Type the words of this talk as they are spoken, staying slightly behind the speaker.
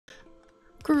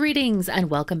Greetings and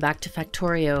welcome back to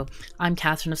Factorio. I'm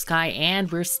KatherineOfSky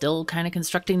and we're still kind of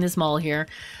constructing this mall here.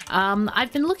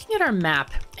 I've been looking at our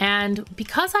map, and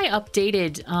because I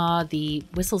updated the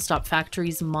Whistle Stop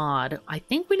Factories mod, I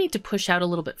think we need to push out a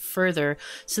little bit further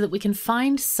so that we can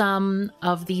find some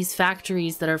of these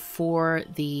factories that are for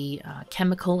the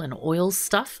chemical and oil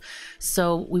stuff.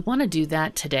 So we want to do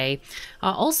that today.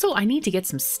 Also, I need to get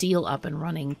some steel up and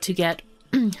running to get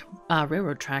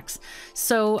railroad tracks.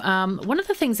 So one of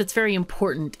the things that's very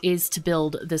important is to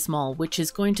build this mall, which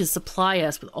is going to supply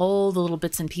us with all the little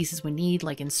bits and pieces we need,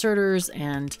 like inserters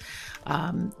and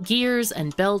gears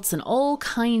and belts and all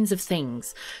kinds of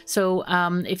things. So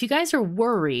if you guys are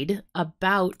worried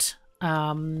about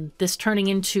this turning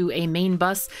into a main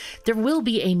bus, there will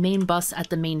be a main bus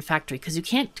at the main factory, because you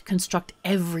can't construct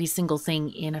every single thing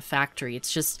in a factory.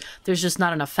 It's just, there's just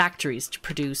not enough factories to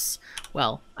produce.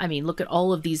 Well, I mean, look at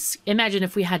all of these. Imagine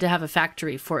if we had to have a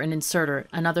factory for an inserter,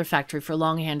 another factory for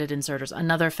long-handed inserters,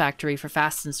 another factory for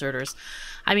fast inserters.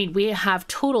 I mean, we have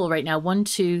total right now 1,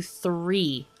 2,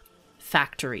 3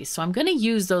 factories. So I'm going to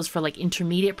use those for like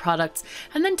intermediate products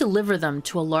and then deliver them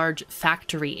to a large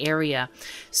factory area.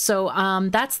 So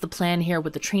that's the plan here,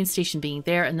 with the train station being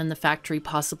there and then the factory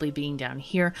possibly being down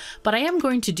here. But I am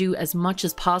going to do as much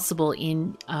as possible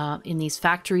in these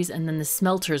factories, and then the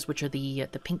smelters, which are the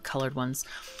pink colored ones.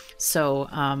 So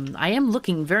I am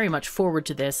looking very much forward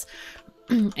to this.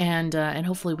 And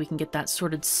hopefully we can get that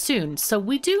sorted soon. So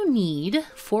we do need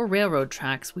 4 railroad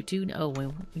tracks. We do, oh,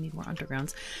 we need more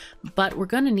undergrounds, but we're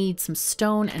going to need some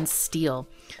stone and steel.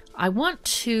 I want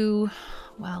to,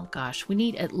 well, gosh, we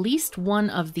need at least one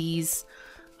of these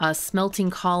smelting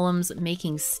columns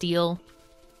making steel.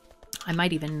 I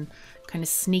might even kind of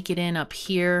sneak it in up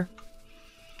here,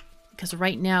 because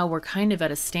right now we're kind of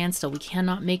at a standstill. We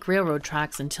cannot make railroad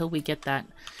tracks until we get that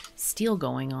steel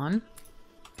going on.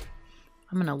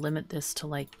 I'm going to limit this to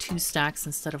like 2 stacks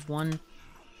instead of 1,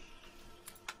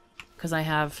 because I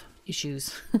have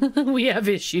issues. We have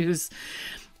issues.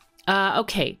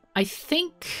 Okay, I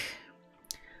think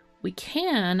we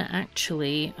can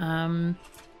actually,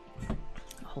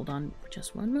 hold on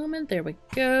just one moment. There we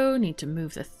go. Need to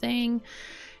move the thing.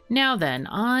 Now then,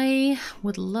 I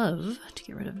would love to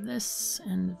get rid of this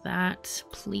and that.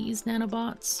 Please,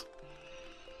 Nanobots.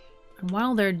 And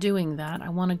while they're doing that, I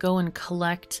want to go and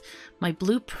collect my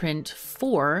blueprint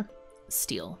for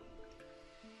steel.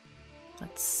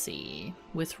 Let's see.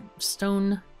 With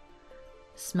stone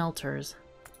smelters.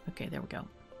 Okay, there we go.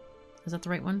 Is that the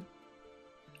right one?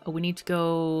 Oh, we need to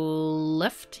go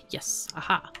left? Yes.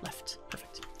 Aha, left.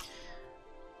 Perfect.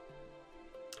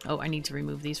 Oh, I need to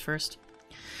remove these first.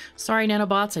 Sorry,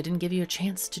 Nanobots, I didn't give you a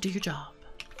chance to do your job.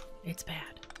 It's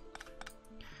bad.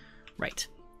 Right.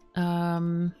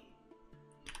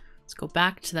 Let's go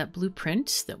back to that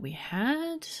blueprint that we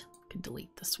had. I can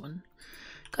delete this one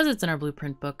because it's in our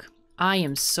blueprint book. I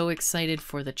am so excited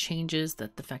for the changes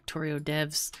that the Factorio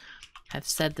devs have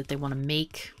said that they want to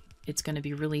make. It's going to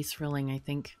be really thrilling, I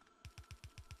think.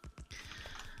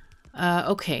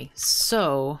 Okay,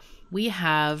 so we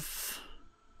have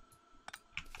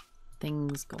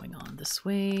things going on this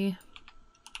way.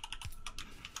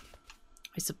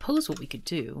 I suppose what we could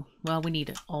do, well, we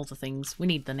need all the things. We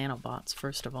need the nanobots,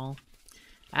 first of all.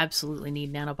 Absolutely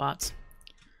need nanobots.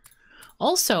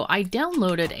 Also, I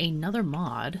downloaded another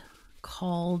mod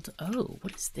called, oh,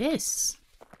 what is this?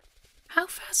 How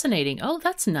fascinating. Oh,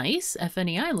 that's nice.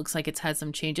 FNEI looks like it's had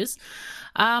some changes.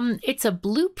 It's a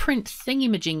blueprint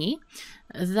thingy-majingy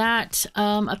that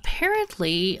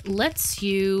apparently lets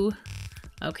you...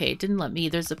 Okay, it didn't let me.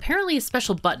 There's apparently a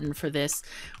special button for this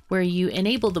where you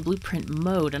enable the blueprint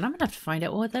mode, and I'm gonna have to find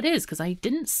out what that is, because I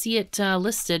didn't see it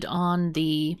listed on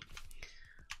the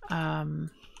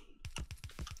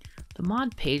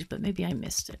mod page, but maybe I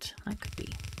missed it. That could be.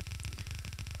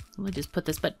 Let me just put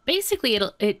this, but basically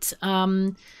it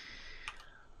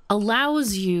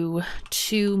allows you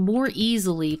to more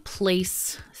easily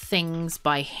place things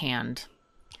by hand.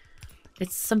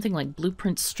 It's something like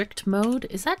blueprint strict mode.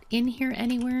 Is that in here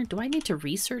anywhere? Do I need to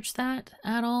research that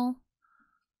at all?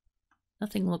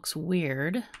 Nothing looks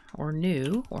weird or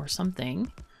new or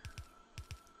something.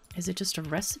 Is it just a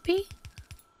recipe?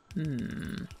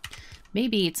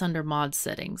 Maybe it's under mod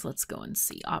settings. Let's go and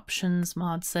see. Options,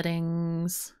 mod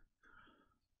settings.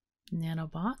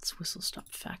 Nanobots, whistle stop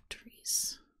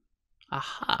factories.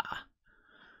 Aha.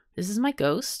 This is my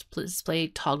ghost. Please display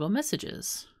toggle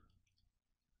messages.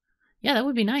 Yeah, that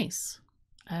would be nice.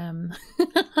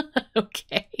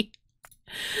 Okay.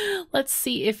 Let's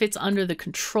see if it's under the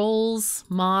controls,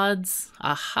 mods.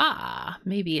 Aha,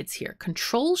 maybe it's here.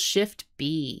 Control Shift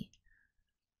B.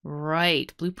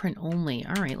 Right, blueprint only.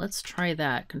 All right, let's try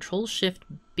that. Control Shift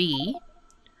B.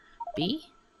 B.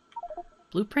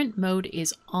 Blueprint mode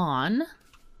is on.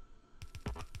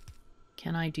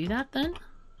 Can I do that then?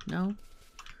 No.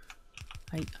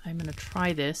 I'm gonna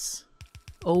try this.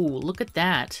 Oh, look at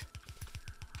that.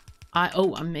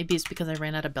 Maybe it's because I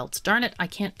ran out of belts. Darn it, I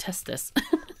can't test this.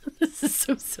 This is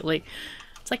so silly.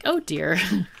 It's like, oh dear.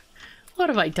 What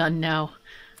have I done now?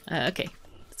 Okay,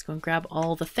 let's go and grab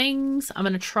all the things. I'm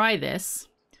gonna try this.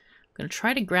 I'm gonna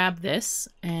try to grab this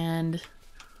and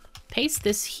paste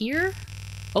this here.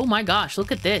 Oh my gosh,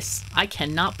 look at this. I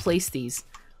cannot place these.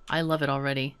 I love it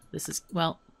already. This is,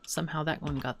 well, somehow that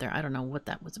one got there. I don't know what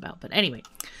that was about, but anyway,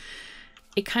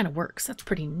 it kind of works. That's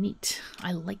pretty neat.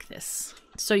 I like this.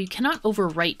 So you cannot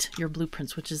overwrite your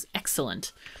blueprints, which is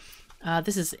excellent.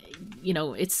 This is, you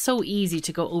know, it's so easy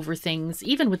to go over things,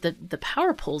 even with the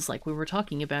power poles like we were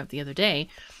talking about the other day.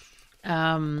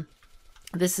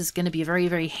 This is going to be a very,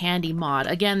 very handy mod.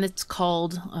 Again, it's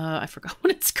called, I forgot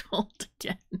what it's called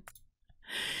again.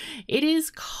 It is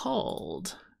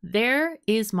called There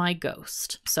Is My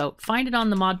Ghost. So find it on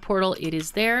the mod portal. It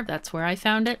is there. That's where I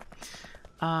found it.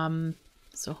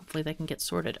 So hopefully they can get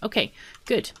sorted. Okay,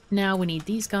 good. Now we need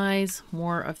these guys,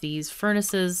 more of these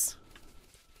furnaces.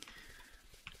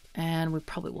 And we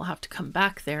probably will have to come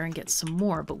back there and get some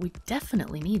more, but we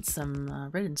definitely need some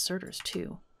red inserters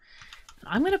too.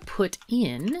 I'm going to put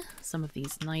in some of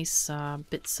these nice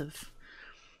bits of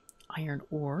iron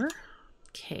ore.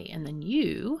 Okay, and then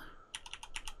you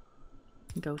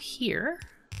go here.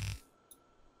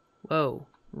 Whoa,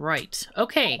 right.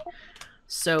 Okay,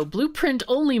 so blueprint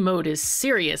only mode is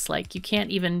serious. Like, you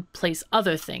can't even place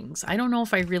other things. I don't know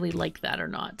if I really like that or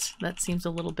not. That seems a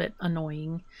little bit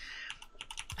annoying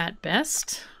at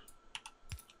best.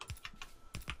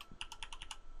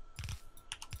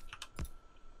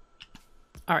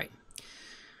 All right.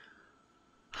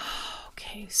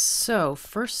 Okay, so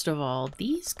first of all,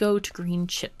 these go to green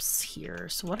chips here.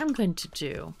 So what I'm going to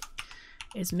do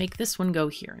is make this one go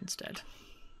here instead.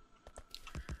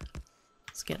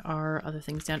 Let's get our other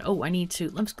things down. Oh, I need to,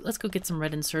 let's go get some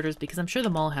red inserters because I'm sure the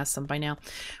mall has some by now.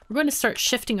 We're going to start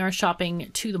shifting our shopping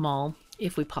to the mall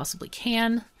if we possibly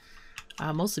can.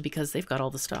 Mostly because they've got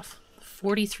all the stuff.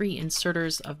 43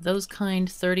 inserters of those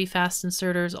kind, 30 fast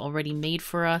inserters already made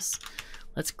for us.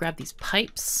 Let's grab these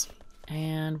pipes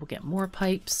and we'll get more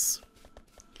pipes.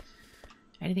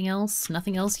 Anything else?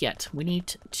 Nothing else yet. We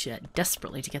need to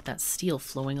desperately to get that steel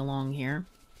flowing along here.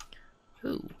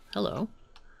 Ooh, hello.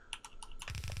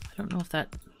 I don't know if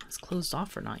that is closed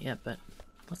off or not yet, but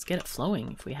let's get it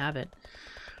flowing if we have it.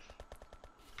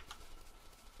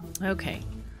 Okay.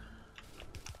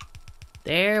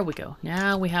 There we go.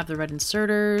 Now we have the red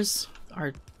inserters.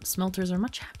 Our smelters are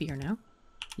much happier now.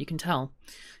 You can tell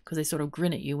because they sort of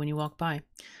grin at you when you walk by.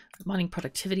 Mining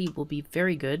productivity will be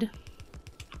very good.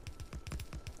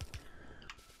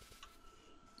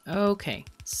 Okay,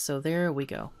 so there we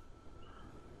go.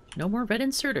 No more red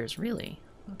inserters, really?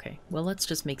 Okay, well, let's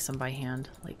just make some by hand,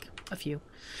 like a few,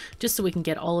 just so we can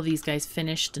get all of these guys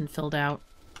finished and filled out.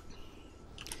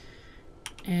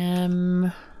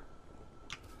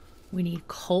 We need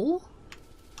coal?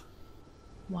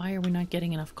 Why are we not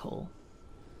getting enough coal?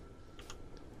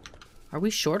 Are we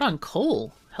short on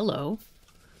coal? Hello.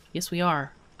 Yes, we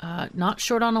are. Not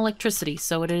short on electricity,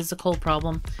 so it is a coal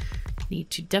problem. Need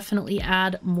to definitely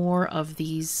add more of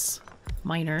these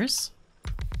miners.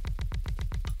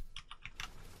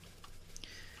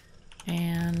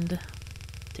 And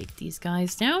take these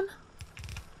guys down.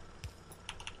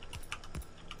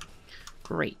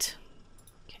 Great.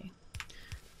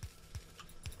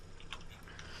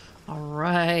 All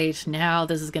right, now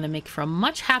this is going to make for a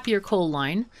much happier coal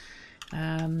line,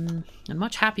 and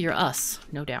much happier us,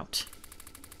 no doubt.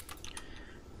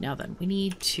 Now then, we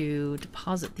need to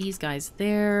deposit these guys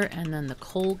there, and then the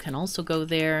coal can also go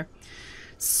there.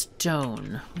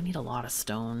 Stone. We need a lot of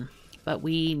stone, but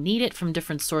we need it from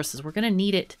different sources. We're going to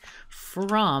need it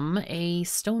from a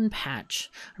stone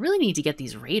patch. I really need to get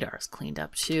these radars cleaned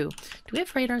up, too. Do we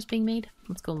have radars being made?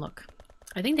 Let's go look.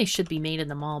 I think they should be made in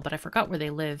the mall, but I forgot where they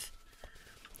live.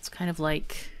 It's kind of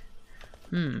like,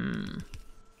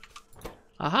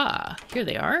 aha, here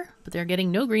they are, but they're getting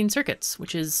no green circuits,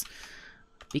 which is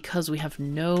because we have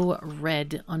no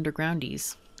red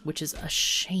undergroundies, which is a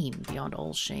shame beyond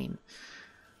all shame.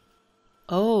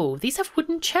 Oh, these have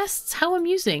wooden chests. How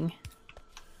amusing.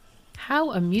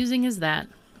 How amusing is that?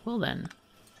 Well then.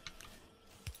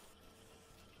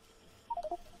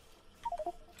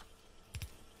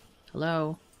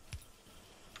 Hello.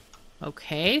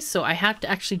 Okay, so I have to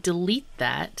actually delete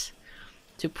that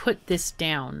to put this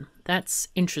down. That's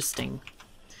interesting.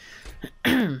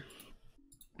 I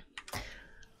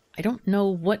don't know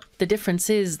what the difference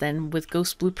is then with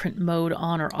Ghost Blueprint mode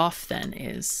on or off then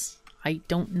is. I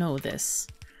don't know this.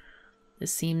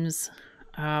 This seems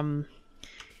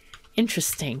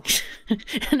interesting.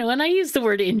 And when I use the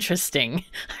word interesting,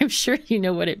 I'm sure you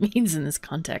know what it means in this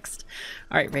context.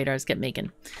 All right, radars, get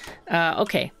making.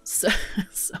 Okay, so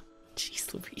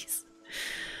jeez Louise.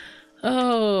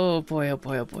 Oh boy, oh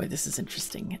boy, oh boy, this is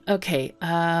interesting. Okay,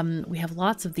 we have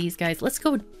lots of these guys. Let's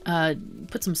go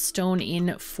put some stone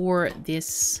in for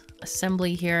this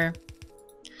assembly here.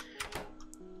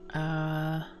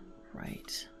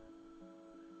 Right.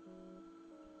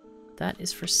 That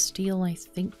is for steel, I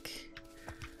think.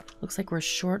 Looks like we're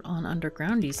short on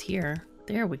undergroundies here.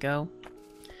 There we go.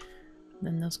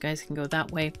 Then those guys can go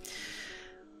that way.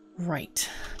 Right.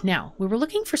 Now, we were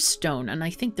looking for stone, and I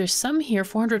think there's some here,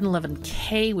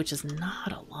 411k, which is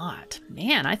not a lot.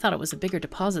 Man, I thought it was a bigger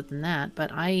deposit than that,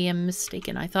 but I am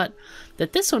mistaken. I thought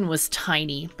that this one was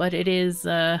tiny, but it is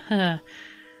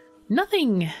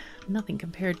nothing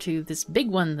compared to this big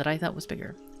one that I thought was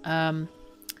bigger.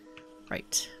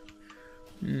 Right.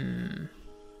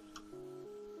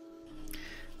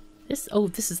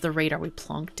 This is the radar we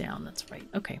plonked down. That's right.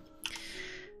 Okay.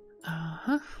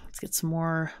 Let's get some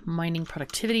more mining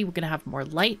productivity. We're going to have more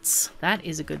lights. That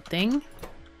is a good thing.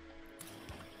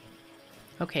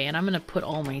 Okay, and I'm going to put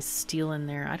all my steel in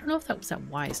there. I don't know if that was that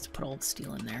wise to put all the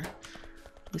steel in there.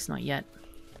 At least not yet.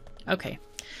 Okay.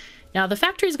 Now, the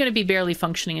factory is going to be barely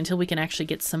functioning until we can actually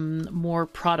get some more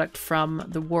product from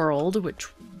the world, which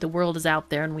the world is out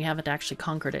there and we haven't actually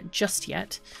conquered it just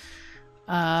yet.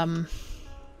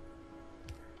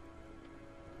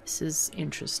 This is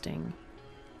interesting.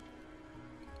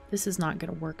 This is not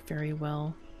going to work very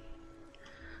well.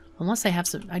 Unless I have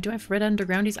some... do I have red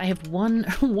undergroundies? I have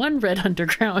one red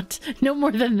underground. No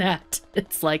more than that.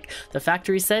 It's like the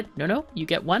factory said, no, you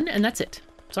get one and that's it.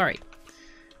 Sorry.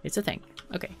 It's a thing.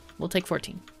 Okay, we'll take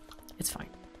 14. It's fine.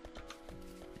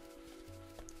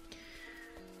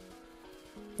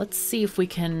 Let's see if we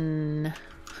can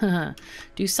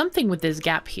do something with this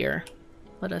gap here.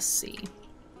 Let us see.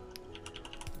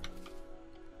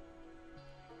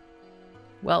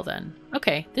 Well then.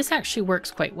 Okay, this actually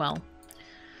works quite well.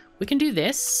 We can do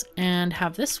this and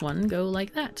have this one go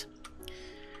like that.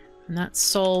 And that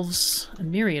solves a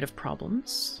myriad of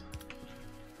problems.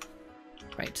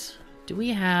 Right. Do we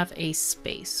have a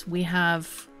space? We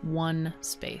have one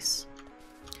space.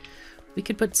 We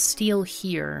could put steel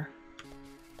here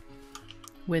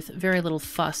with very little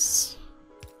fuss.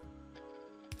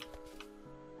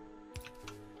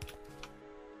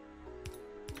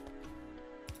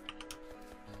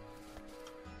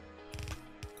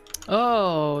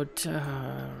 Oh,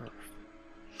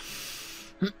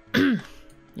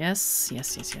 yes.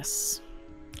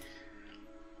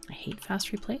 I hate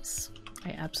fast replace.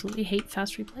 I absolutely hate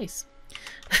fast replace.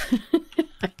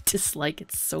 I dislike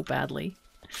it so badly.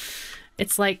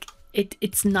 It's like,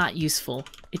 it's not useful.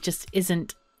 It just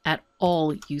isn't at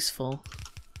all useful.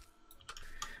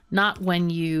 Not when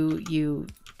you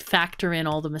factor in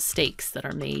all the mistakes that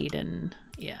are made, and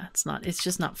yeah, it's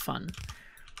just not fun.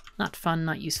 Not fun,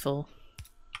 not useful.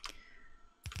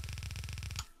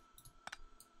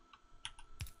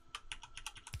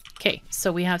 Okay,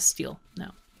 so we have steel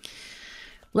now.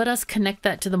 Let us connect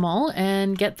that to the mall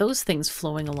and get those things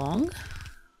flowing along.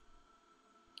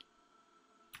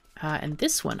 And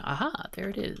this one, aha, there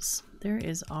it is. There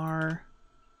is our...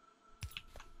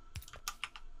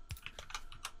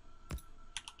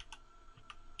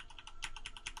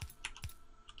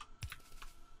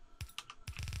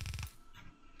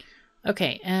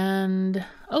 Okay, and...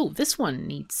 oh, this one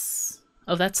needs...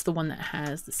 oh, that's the one that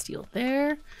has the steel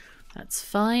there. That's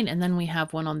fine. And then we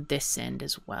have one on this end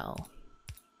as well.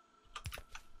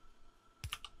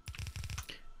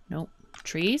 Nope.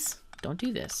 Trees, don't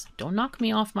do this. Don't knock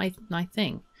me off my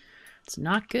thing. It's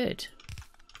not good.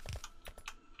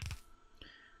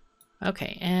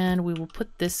 Okay, and we will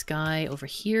put this guy over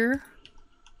here.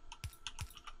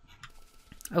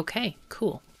 Okay,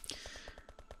 cool.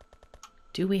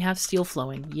 Do we have steel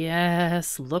flowing?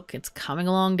 Yes, look, it's coming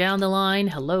along down the line.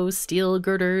 Hello, steel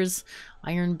girders,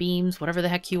 iron beams, whatever the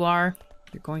heck you are.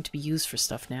 You're going to be used for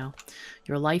stuff now.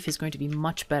 Your life is going to be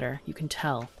much better, you can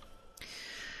tell.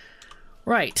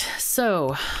 Right,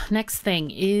 so next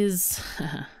thing is...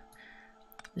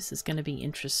 this is going to be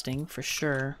interesting for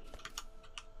sure.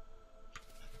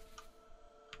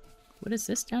 What is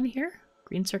this down here?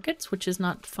 Green circuits, which is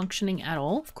not functioning at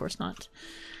all. Of course not.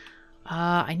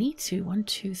 I need to 1,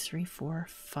 2, 3, 4,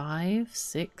 5,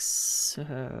 6.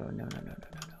 No.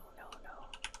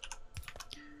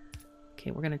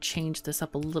 Okay, we're gonna change this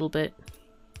up a little bit.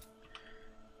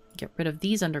 get rid of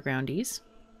these undergroundies,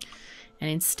 and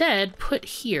instead put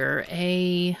here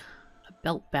a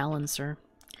belt balancer.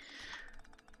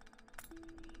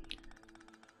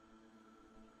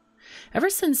 Ever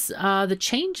since the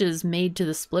changes made to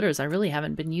the splitters, I really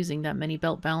haven't been using that many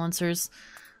belt balancers.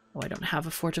 Oh, I don't have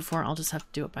a 4x4. I'll just have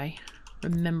to do it by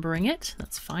remembering it.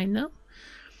 That's fine, though.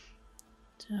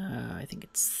 I think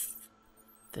it's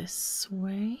this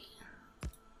way.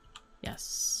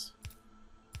 Yes.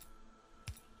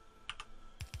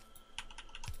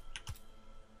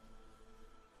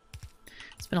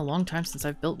 It's been a long time since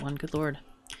I've built one. Good lord.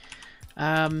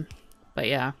 But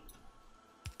yeah.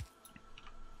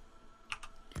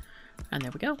 And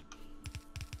there we go.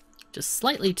 Just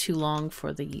slightly too long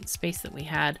for the space that we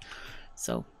had.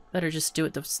 So better just do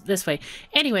it this way.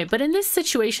 Anyway, but in this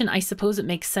situation, I suppose it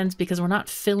makes sense because we're not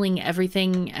filling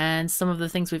everything, and some of the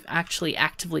things we've actually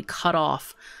actively cut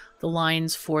off the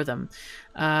lines for them.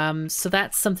 So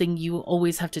that's something you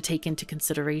always have to take into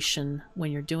consideration when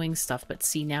you're doing stuff. But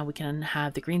see, now we can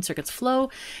have the green circuits flow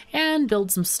and build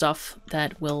some stuff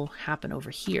that will happen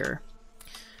over here.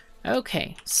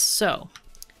 Okay, so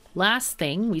last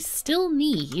thing, we still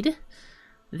need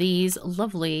these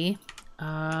lovely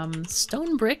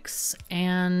stone bricks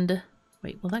and...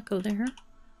 Wait, will that go there?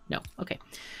 No, okay.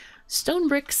 Stone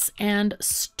bricks and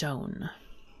stone.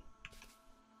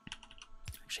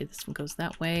 Actually, this one goes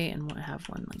that way, and we'll have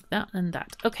one like that and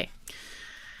that. Okay.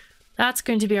 That's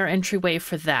going to be our entryway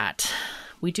for that.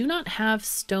 We do not have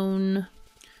stone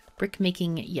brick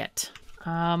making yet.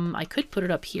 I could put it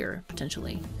up here,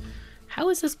 potentially. How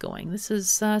is this going? This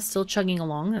is still chugging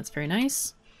along. That's very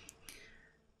nice.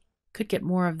 Could get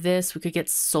more of this. We could get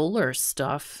solar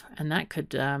stuff, and that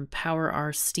could power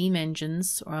our steam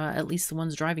engines, or at least the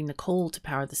ones driving the coal to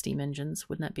power the steam engines.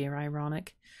 Wouldn't that be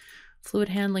ironic? Fluid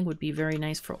handling would be very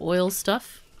nice for oil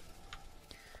stuff.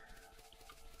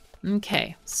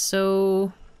 Okay,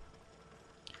 so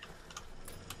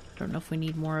I don't know if we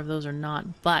need more of those or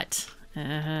not, but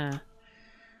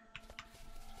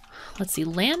let's see,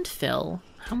 landfill.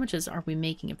 How much are we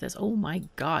making of this? Oh my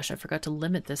gosh, I forgot to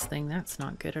limit this thing. That's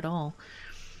not good at all.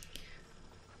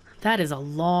 That is a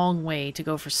long way to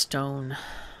go for stone.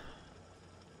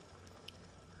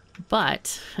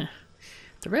 But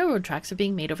the railroad tracks are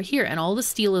being made over here, and all the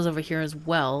steel is over here as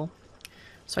well.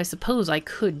 So I suppose I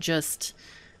could just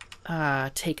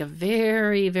take a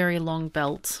very, very long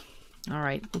belt. All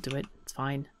right, we'll do it. It's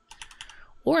fine.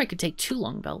 Or I could take 2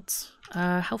 long belts.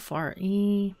 How far?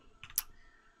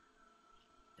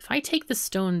 If I take the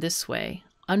stone this way,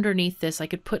 underneath this, I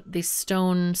could put the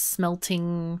stone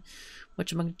smelting,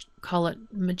 whatchamacallit,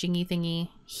 majingy thingy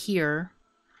here.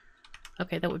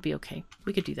 Okay, that would be okay.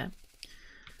 We could do that.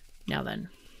 Now then.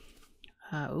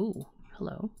 Oh,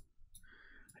 hello.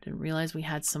 I didn't realize we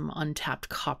had some untapped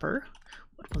copper.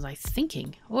 What was I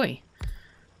thinking? Oi.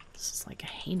 This is like a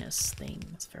heinous thing.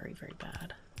 It's very, very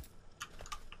bad.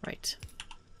 Right.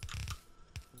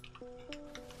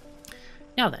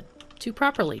 Now then. To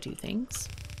properly do things,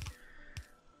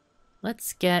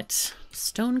 let's get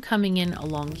stone coming in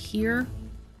along here.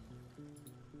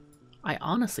 I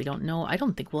honestly don't know. I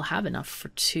don't think we'll have enough for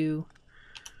two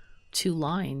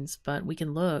lines, but we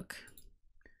can look.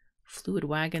 Fluid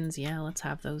wagons, yeah, let's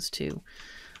have those too.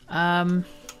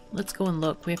 Let's go and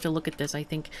look. We have to look at this, I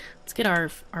think. Let's get our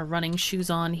running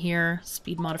shoes on here.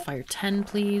 Speed modifier 10,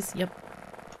 please. Yep.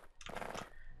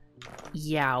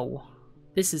 Yow.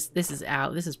 This is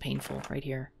out. This is painful right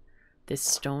here. This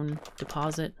stone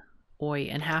deposit. Oi,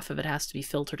 and half of it has to be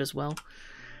filtered as well.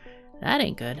 That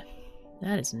ain't good.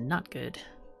 That is not good.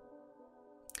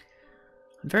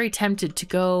 I'm very tempted to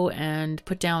go and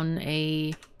put down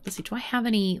a... Let's see, do I have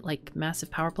any, like, massive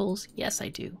power poles? Yes, I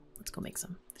do. Let's go make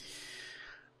some.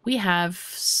 We have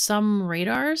some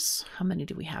radars. How many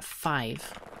do we have?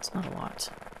 5. It's not a lot.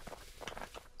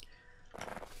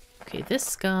 Okay,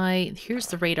 this guy, here's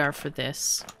the radar for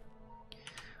this.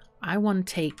 I want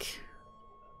to take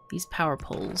these power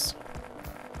poles.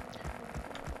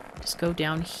 Just go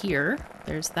down here.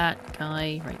 There's that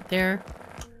guy right there.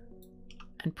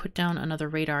 And put down another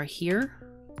radar here.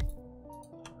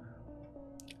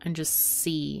 And just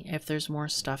see if there's more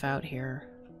stuff out here.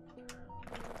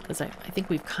 Because I think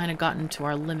we've kind of gotten to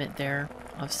our limit there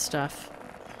of stuff.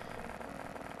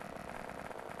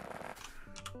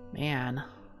 Man.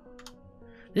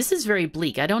 This is very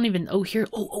bleak. I don't even... Oh, here...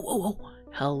 Oh.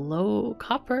 Hello,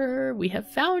 copper. We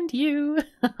have found you.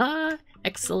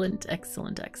 Excellent,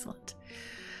 excellent, excellent.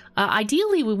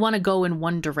 Ideally, we want to go in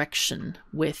one direction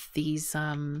with these...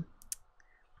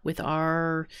 with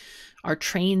our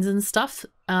trains and stuff.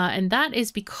 And that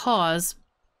is because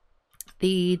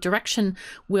the direction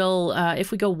will,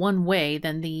 if we go one way,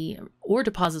 then the ore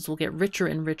deposits will get richer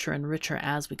and richer and richer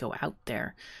as we go out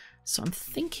there. So I'm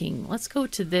thinking, let's go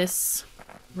to this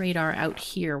radar out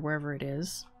here, wherever it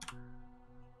is.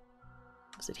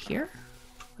 Was it here?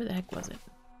 Where the heck was it?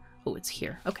 Oh, it's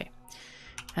here. Okay.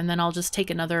 And then I'll just take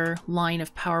another line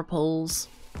of power poles.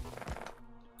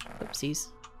 Oopsies.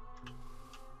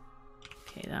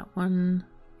 Okay, that one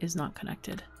is not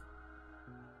connected.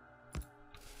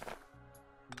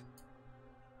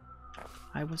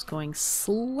 I was going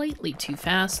slightly too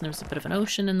fast, and there's a bit of an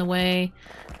ocean in the way.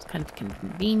 It's kind of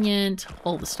inconvenient.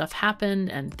 All the stuff happened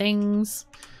and things.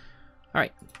 All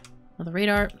right, another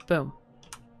radar. Boom.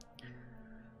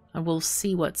 And we'll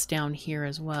see what's down here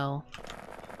as well.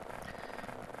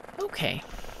 Okay.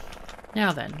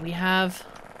 Now then, we have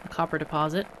a copper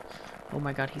deposit. Oh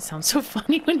my god, he sounds so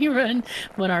funny when you run,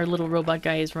 when our little robot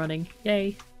guy is running.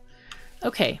 Yay.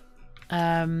 Okay.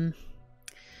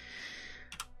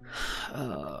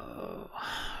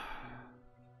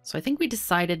 So I think we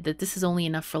decided that this is only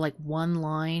enough for like one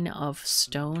line of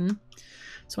stone.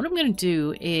 So what I'm going to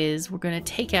do is we're going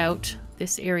to take out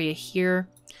this area here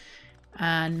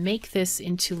and make this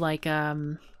into like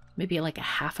maybe like a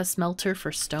half a smelter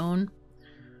for stone.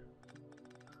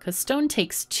 Because stone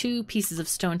takes 2 pieces of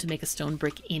stone to make a stone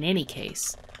brick in any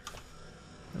case.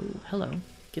 Oh, hello.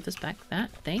 Give us back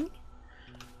that thing.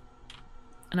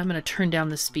 And I'm going to turn down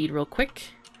the speed real quick.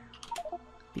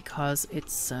 Because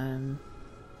it's a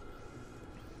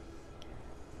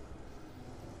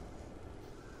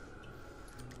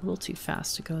little too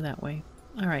fast to go that way.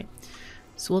 Alright.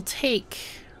 So we'll take,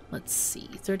 let's see,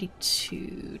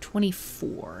 32,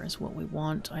 24 is what we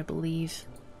want, I believe.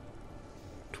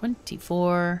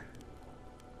 24.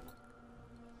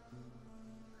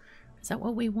 Is that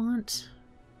what we want?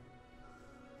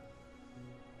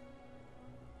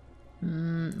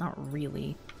 Not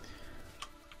really.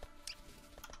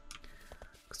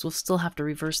 Because we'll still have to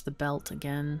reverse the belt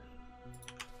again.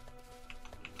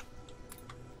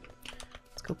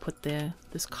 Let's go put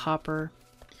this copper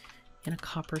in a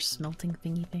copper smelting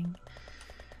thingy thing.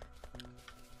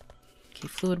 Okay,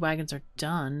 fluid wagons are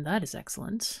done. That is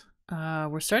excellent.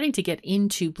 We're starting to get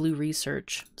into blue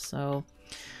research, so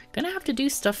gonna have to do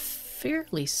stuff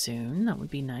fairly soon. That would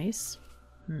be nice.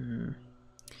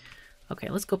 Okay,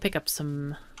 let's go pick up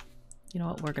some... You know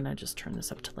what? We're gonna just turn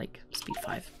this up to like speed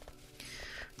 5.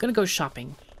 Gonna go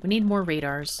shopping. We need more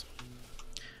radars,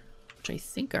 which I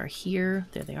think are here.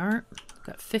 There they are.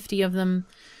 Got 50 of them.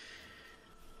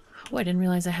 Oh, I didn't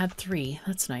realize I had 3.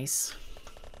 That's nice.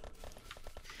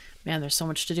 Man, there's so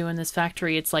much to do in this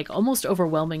factory. It's like almost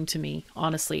overwhelming to me,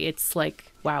 honestly. It's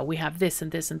like, wow, we have this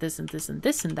and this and this and this and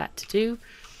this and that to do.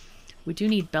 We do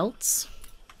need belts.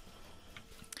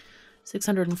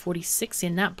 646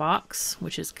 in that box,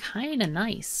 which is kind of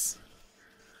nice.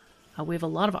 We have a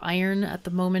lot of iron at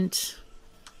the moment.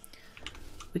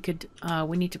 We could,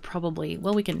 we need to probably,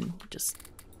 well, we can just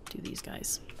do these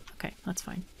guys. Okay, that's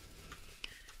fine.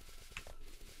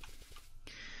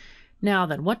 Now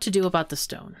then, what to do about the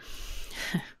stone?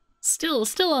 Still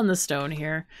on the stone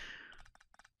here.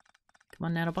 Come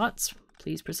on, Nanobots.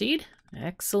 Please proceed.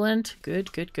 Excellent.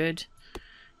 Good, good, good.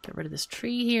 Get rid of this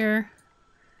tree here.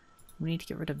 We need to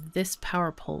get rid of this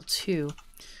power pole too.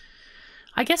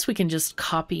 I guess we can just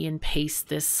copy and paste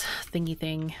this thingy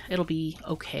thing. It'll be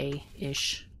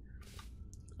okay-ish.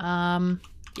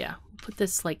 Yeah, put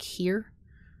this like here.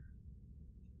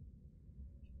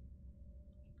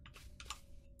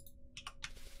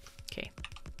 Okay.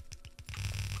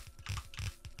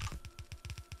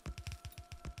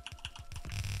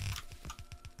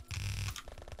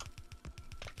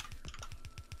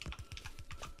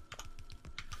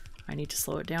 I need to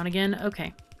slow it down again.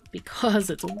 Okay. Because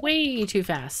it's way too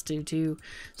fast to do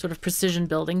sort of precision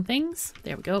building things.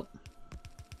 There we go.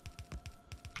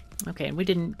 Okay, and we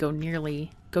didn't go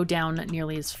down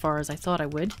nearly as far as I thought I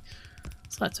would.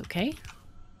 So that's okay.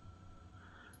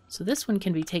 So this one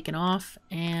can be taken off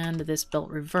and this belt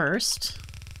reversed.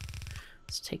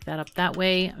 Let's take that up that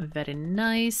way. Very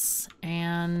nice.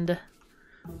 And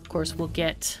of course we'll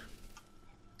get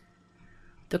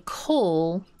the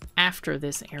coal after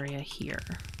this area here.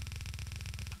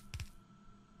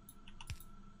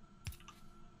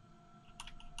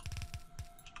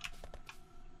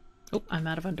 Oh, I'm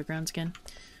out of undergrounds again.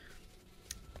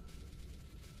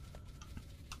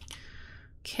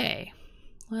 Okay,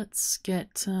 let's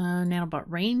get nanobot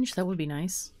range. That would be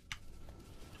nice.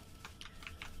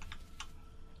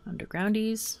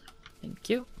 Undergroundies. Thank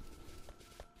you.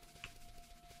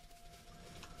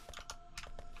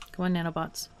 Come on,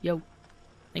 nanobots. Yo.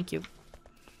 Thank you.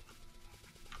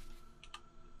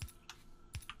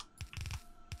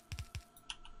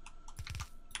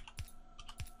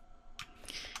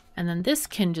 And then this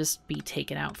can just be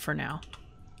taken out for now.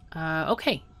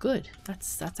 Okay, good.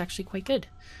 That's actually quite good.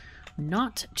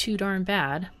 Not too darn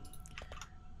bad.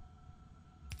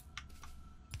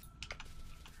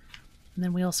 And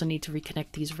then we also need to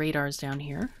reconnect these radars down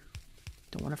here.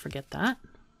 Don't want to forget that.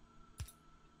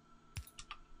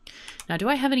 Now, do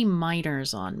I have any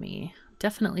miners on me?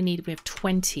 Definitely need, we have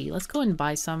 20. Let's go and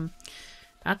buy some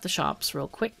at the shops real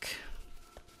quick.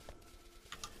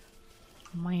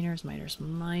 Miners, miners,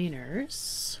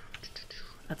 miners.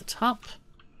 At the top.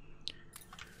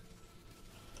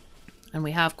 And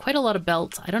we have quite a lot of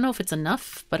belt. I don't know if it's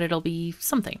enough, but it'll be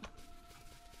something.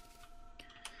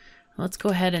 Let's go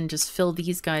ahead and just fill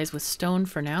these guys with stone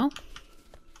for now.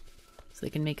 So they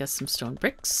can make us some stone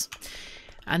bricks.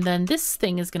 And then this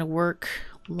thing is going to work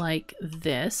like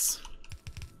this.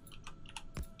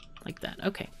 Like that.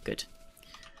 Okay, good.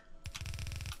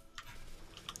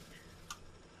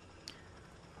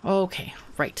 Okay,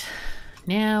 right.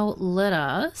 Now let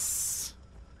us...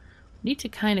 need to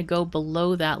kind of go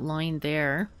below that line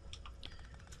there.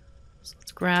 So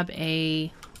let's grab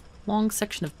a long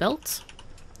section of belt.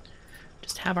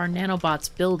 Just have our nanobots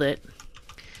build it.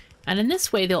 And in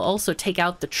this way, they'll also take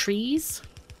out the trees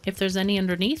if there's any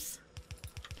underneath.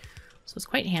 So it's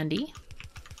quite handy.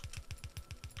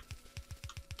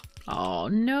 Oh,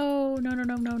 no, no, no,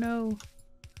 no, no, no.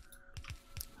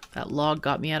 That log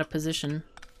got me out of position.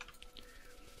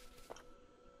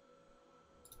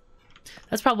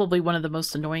 That's probably one of the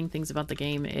most annoying things about the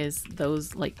game is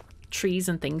those, like, trees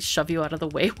and things shove you out of the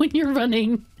way when you're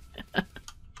running.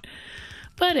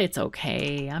 But it's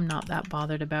okay. I'm not that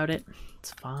bothered about it.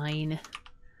 It's fine.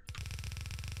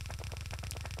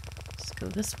 Let's go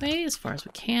this way as far as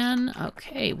we can.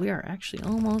 Okay, we are actually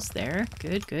almost there.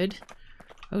 Good, good.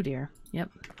 Oh dear. Yep,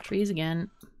 trees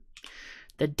again.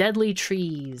 The deadly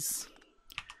trees.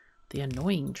 The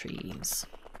annoying trees.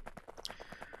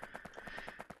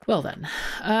 Well then,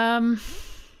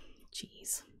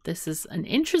 geez, this is an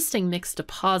interesting mixed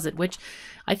deposit, which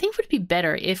I think would be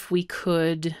better if we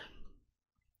could,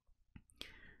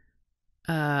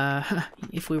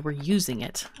 if we were using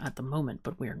it at the moment,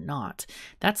 but we're not.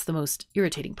 That's the most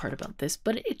irritating part about this,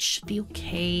 but it should be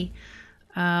okay.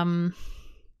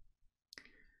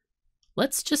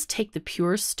 Let's just take the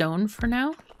pure stone for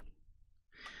now.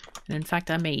 And in fact,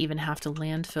 I may even have to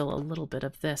landfill a little bit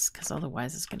of this because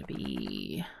otherwise it's going to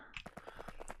be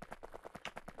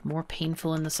more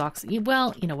painful in the socks.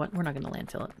 Well, you know what? We're not going to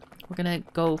landfill it. We're going to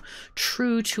go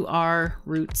true to our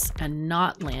roots and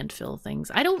not landfill things.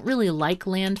 I don't really like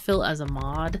landfill as a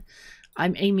mod. I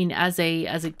mean, as a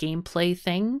gameplay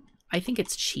thing, I think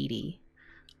it's cheaty.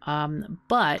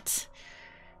 But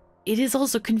it is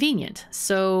also convenient.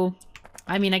 So,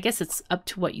 I mean, I guess it's up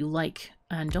to what you like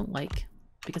and don't like.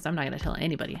 Because I'm not going to tell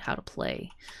anybody how to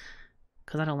play.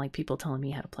 Because I don't like people telling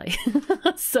me how to play.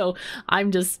 So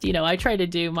I'm just, you know, I try to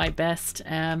do my best.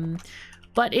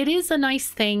 But it is a nice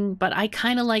thing. But I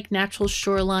kind of like natural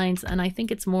shorelines. And I think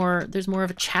it's more, there's more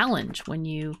of a challenge when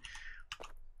you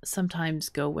sometimes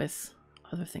go with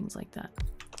other things like that.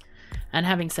 And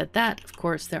having said that, of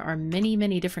course, there are many,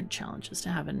 many different challenges to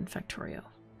have in Factorio.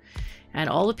 And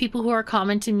all the people who are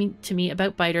commenting to me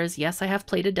about biters, yes, I have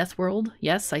played a Death World.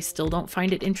 Yes, I still don't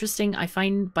find it interesting. I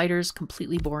find biters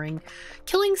completely boring.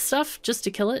 Killing stuff just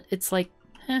to kill it, it's like,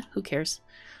 who cares?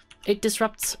 It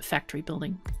disrupts factory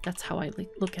building. That's how I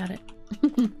look at it.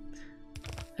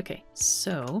 Okay,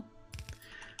 so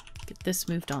get this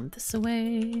moved on this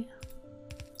way.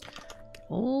 Get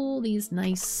all these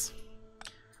nice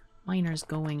miners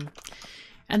going.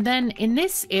 And then in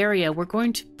this area, we're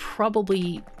going to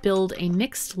probably build a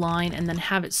mixed line and then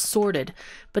have it sorted.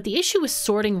 But the issue with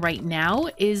sorting right now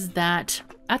is that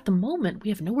at the moment, we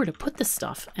have nowhere to put the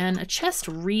stuff. And a chest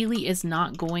really is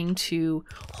not going to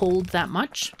hold that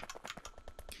much.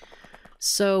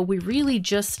 So we really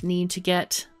just need to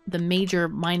get the major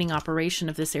mining operation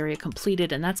of this area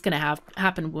completed. And that's going to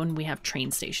happen when we have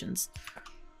train stations.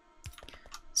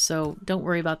 So don't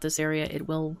worry about this area.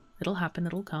 It'll happen.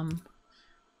 It'll come.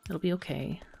 It'll be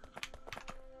okay.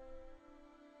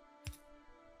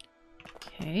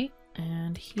 Okay,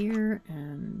 and here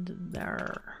and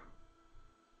there.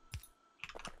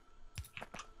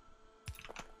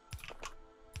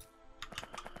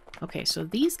 Okay, so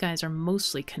these guys are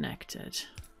mostly connected.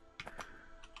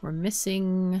 We're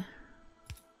missing...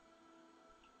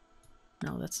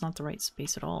 No, that's not the right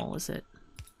space at all, is it?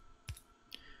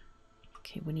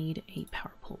 Okay, we need a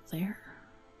power pole there.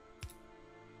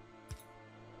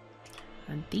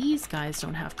 And these guys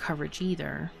don't have coverage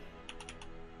either.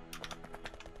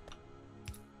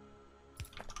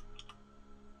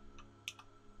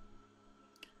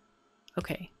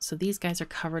 Okay, so these guys are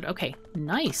covered. Okay,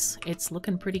 nice. It's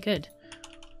looking pretty good.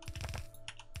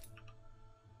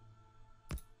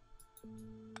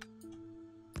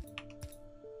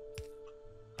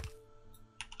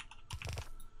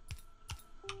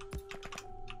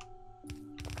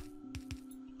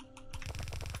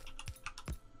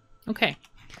 Okay.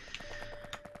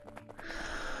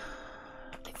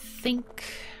 I think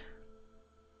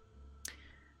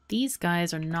these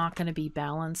guys are not going to be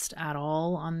balanced at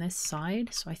all on this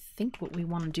side. So I think what we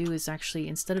want to do is actually,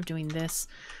 instead of doing this,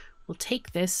 we'll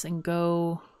take this and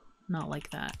go not like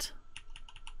that,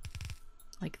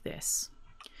 like this.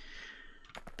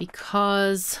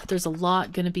 Because there's a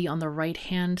lot going to be on the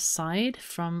right-hand side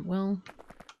from, well,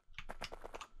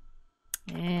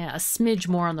 yeah, a smidge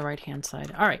more on the right-hand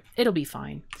side. All right, it'll be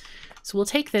fine. So we'll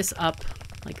take this up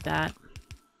like that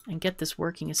and get this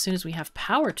working as soon as we have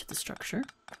power to the structure.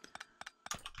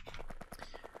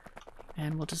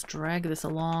 And we'll just drag this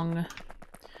along.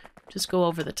 Just go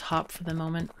over the top for the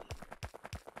moment.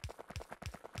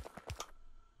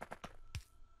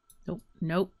 Nope,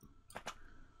 nope.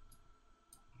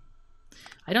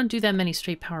 I don't do that many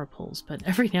straight power poles, but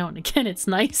every now and again it's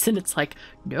nice and it's like,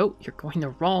 nope, you're going the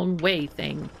wrong way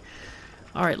thing.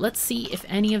 All right, let's see if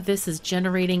any of this is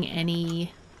generating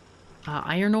any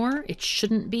iron ore. It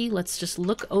shouldn't be. Let's just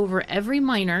look over every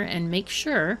miner and make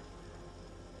sure.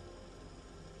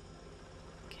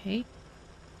 Okay.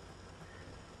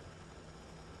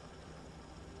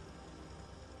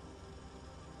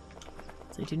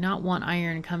 So I do not want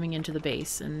iron coming into the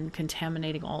base and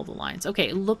contaminating all the lines. Okay,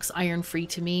 it looks iron-free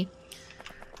to me.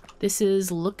 This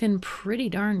is looking pretty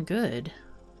darn good.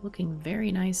 Looking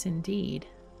very nice indeed.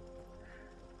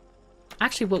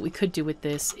 Actually, what we could do with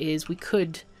this is we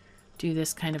could do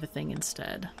this kind of a thing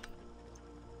instead.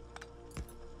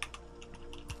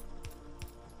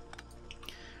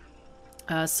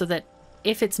 So that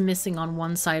if it's missing on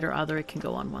one side or other, it can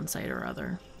go on one side or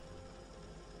other.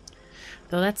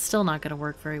 Though that's still not going to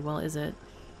work very well, is it?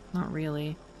 Not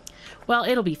really. Well,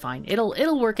 it'll be fine.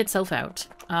 It'll work itself out.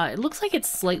 It looks like it's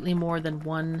slightly more than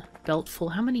one belt full.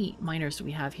 How many miners do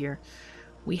we have here?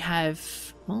 We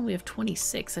have, well, we have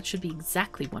 26. That should be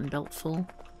exactly one belt full.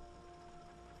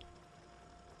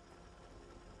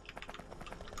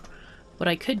 What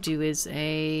I could do is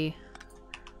a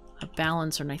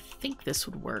balancer, and I think this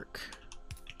would work.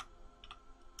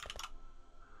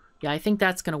 Yeah, I think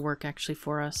that's going to work actually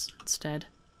for us instead.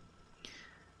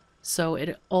 So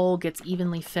it all gets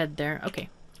evenly fed there. Okay,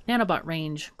 nanobot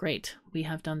range. Great. We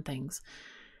have done things.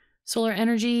 Solar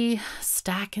energy,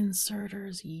 stack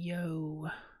inserters. Yo.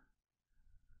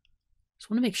 Just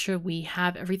want to make sure we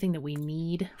have everything that we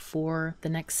need for the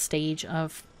next stage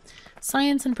of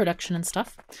science and production and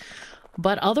stuff.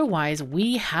 But otherwise,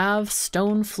 we have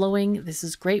stone flowing. This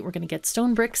is great. We're going to get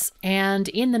stone bricks. And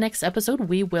in the next episode,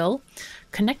 we will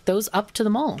connect those up to the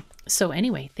mall. So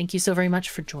anyway, thank you so very much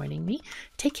for joining me.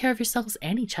 Take care of yourselves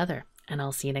and each other. And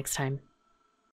I'll see you next time.